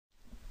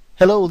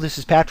Hello, this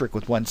is Patrick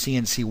with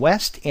OneCNC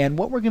West, and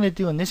what we're going to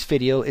do in this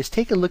video is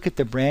take a look at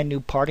the brand new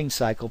parting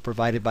cycle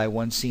provided by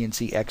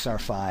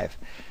OneCNCXR5.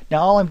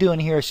 Now all I'm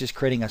doing here is just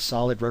creating a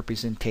solid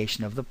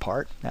representation of the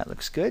part. That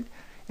looks good.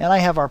 And I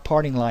have our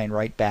parting line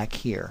right back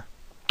here.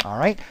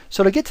 Alright,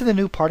 so to get to the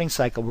new parting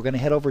cycle, we're going to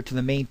head over to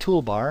the main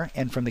toolbar,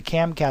 and from the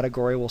CAM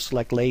category we'll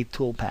select Lathe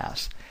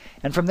Toolpaths.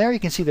 And from there you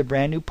can see the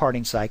brand new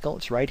parting cycle.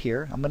 It's right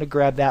here. I'm going to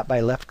grab that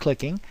by left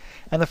clicking.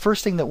 And the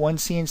first thing that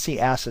OneCNC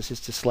asks us is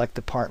to select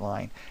the part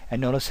line.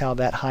 And notice how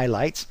that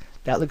highlights.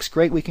 That looks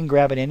great. We can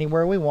grab it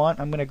anywhere we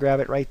want. I'm going to grab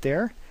it right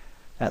there.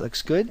 That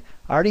looks good.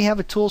 I already have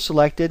a tool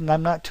selected and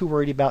I'm not too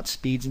worried about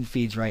speeds and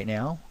feeds right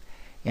now.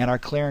 And our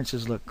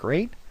clearances look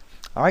great.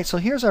 Alright, so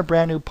here's our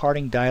brand new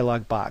parting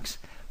dialog box.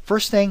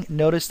 First thing,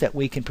 notice that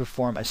we can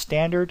perform a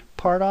standard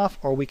part off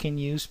or we can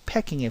use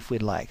pecking if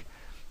we'd like.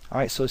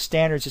 Alright, so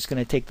standard is just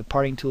going to take the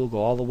parting tool, go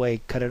all the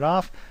way, cut it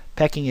off.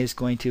 Pecking is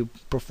going to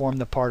perform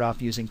the part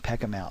off using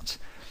peck amounts.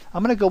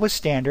 I'm going to go with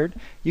standard.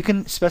 You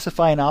can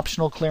specify an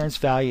optional clearance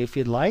value if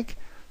you'd like.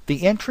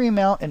 The entry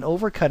amount and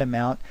overcut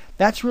amount,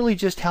 that's really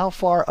just how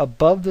far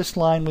above this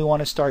line we want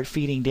to start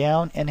feeding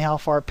down and how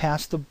far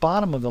past the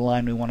bottom of the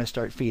line we want to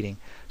start feeding.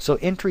 So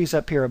entry is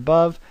up here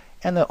above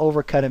and the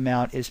overcut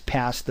amount is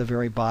past the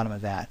very bottom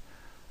of that.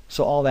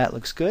 So all that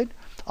looks good.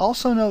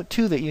 Also note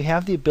too that you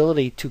have the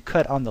ability to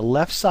cut on the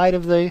left side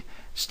of the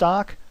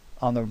stock,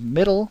 on the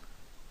middle,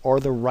 or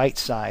the right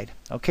side.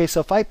 Okay, so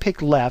if I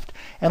pick left,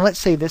 and let's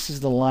say this is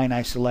the line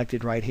I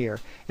selected right here.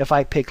 If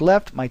I pick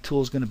left, my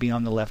tool is going to be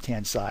on the left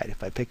hand side.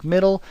 If I pick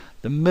middle,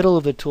 the middle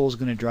of the tool is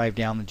going to drive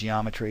down the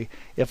geometry.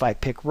 If I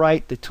pick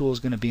right, the tool is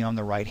going to be on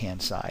the right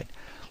hand side.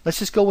 Let's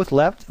just go with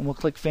left and we'll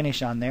click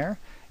finish on there.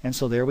 And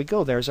so there we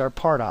go, there's our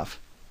part off.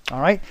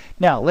 Alright,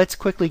 now let's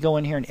quickly go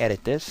in here and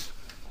edit this.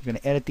 We're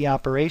going to edit the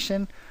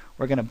operation.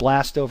 We're going to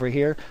blast over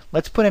here.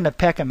 Let's put in a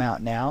peck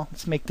amount now.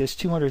 Let's make this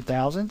 200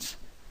 thousandths.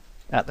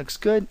 That looks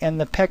good. And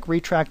the peck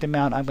retract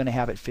amount, I'm going to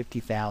have it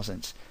 50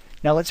 thousandths.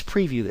 Now let's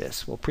preview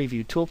this. We'll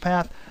preview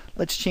toolpath.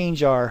 Let's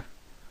change our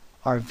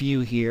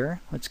view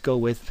here. Let's go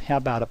with, how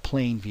about a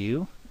plain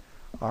view?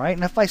 Alright,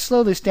 and if I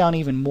slow this down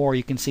even more,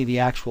 you can see the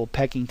actual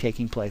pecking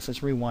taking place.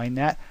 Let's rewind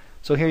that.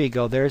 So here you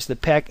go. There's the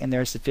peck and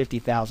there's the 50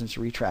 thousandths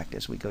retract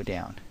as we go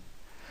down.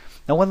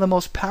 Now one of the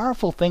most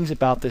powerful things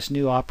about this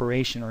new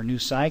operation or new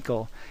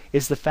cycle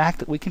is the fact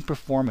that we can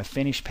perform a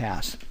finish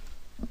pass.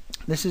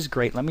 This is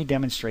great. Let me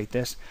demonstrate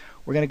this.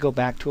 We're going to go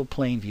back to a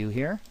plain view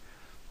here.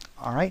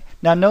 Alright,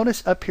 now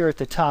notice up here at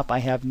the top I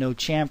have no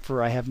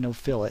chamfer, I have no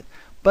fillet.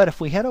 But if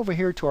we head over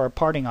here to our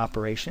parting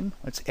operation,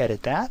 let's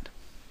edit that.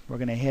 We're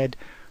going to head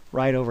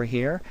right over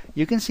here.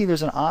 You can see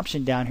there's an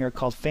option down here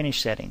called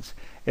finish settings.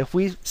 If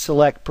we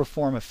select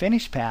perform a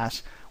finish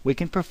pass, we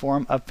can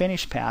perform a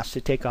finish pass to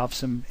take off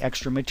some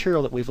extra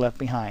material that we've left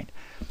behind.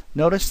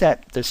 Notice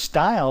that the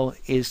style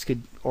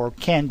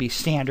can be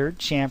standard,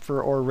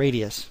 chamfer, or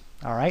radius.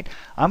 Alright,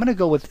 I'm going to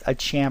go with a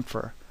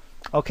chamfer.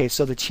 Okay,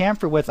 so the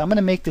chamfer width, I'm going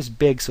to make this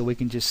big so we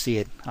can just see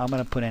it. I'm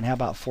going to put in, how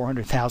about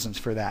 400 thousandths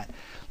for that.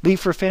 Leave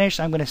for finish,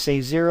 I'm going to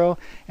say 0,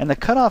 and the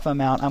cutoff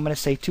amount, I'm going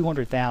to say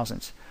 200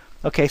 thousandths.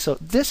 Okay, so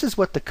this is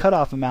what the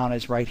cutoff amount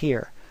is right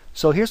here.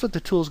 So here's what the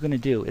tool is going to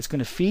do. It's going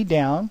to feed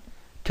down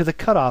to the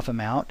cutoff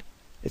amount.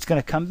 It's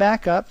going to come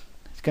back up.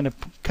 It's going to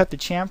cut the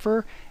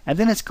chamfer, and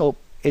then it's going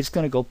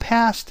to go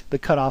past the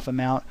cutoff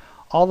amount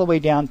all the way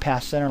down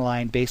past center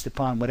line based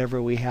upon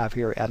whatever we have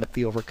here at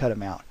the overcut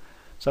amount.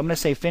 So I'm going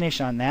to say finish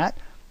on that.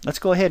 Let's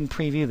go ahead and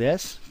preview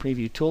this.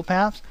 Preview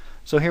toolpaths.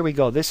 So here we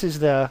go. This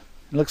is it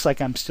looks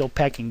like I'm still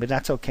pecking, but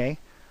that's okay.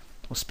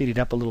 We'll speed it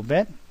up a little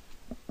bit.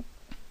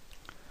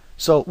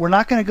 So we're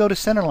not going to go to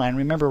center line.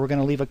 Remember, we're going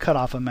to leave a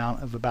cutoff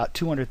amount of about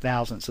 200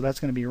 thousandths. So that's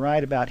going to be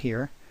right about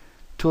here.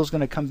 Tool's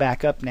going to come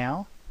back up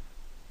now.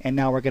 And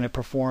now we're going to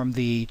perform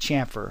the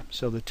chamfer.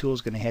 So the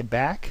tool's going to head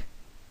back.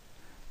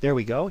 There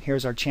we go.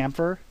 Here's our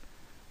chamfer.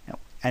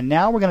 And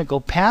now we're going to go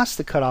past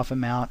the cutoff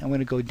amount and we're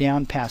going to go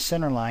down past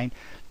center line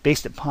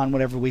based upon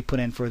whatever we put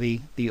in for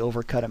the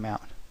overcut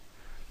amount.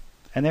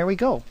 And there we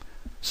go.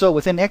 So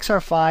within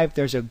XR5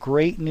 there's a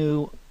great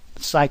new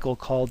cycle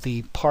called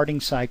the parting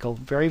cycle.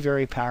 Very,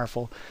 very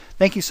powerful.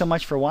 Thank you so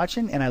much for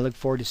watching, and I look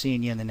forward to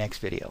seeing you in the next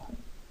video.